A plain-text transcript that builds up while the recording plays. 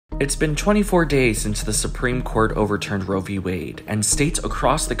It's been 24 days since the Supreme Court overturned Roe v. Wade, and states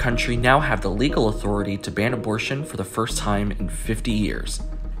across the country now have the legal authority to ban abortion for the first time in 50 years.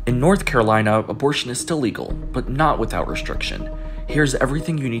 In North Carolina, abortion is still legal, but not without restriction. Here's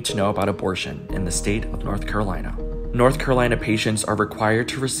everything you need to know about abortion in the state of North Carolina. North Carolina patients are required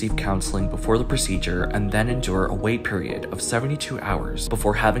to receive counseling before the procedure and then endure a wait period of 72 hours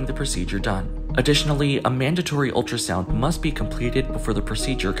before having the procedure done. Additionally, a mandatory ultrasound must be completed before the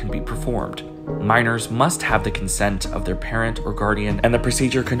procedure can be performed. Minors must have the consent of their parent or guardian, and the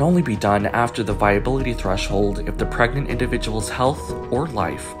procedure can only be done after the viability threshold if the pregnant individual's health or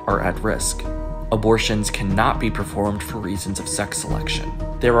life are at risk. Abortions cannot be performed for reasons of sex selection.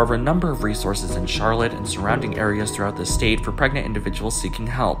 There are a number of resources in Charlotte and surrounding areas throughout the state for pregnant individuals seeking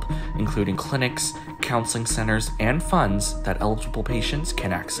help, including clinics, counseling centers, and funds that eligible patients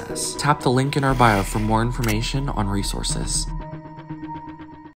can access. Tap the link in our bio for more information on resources.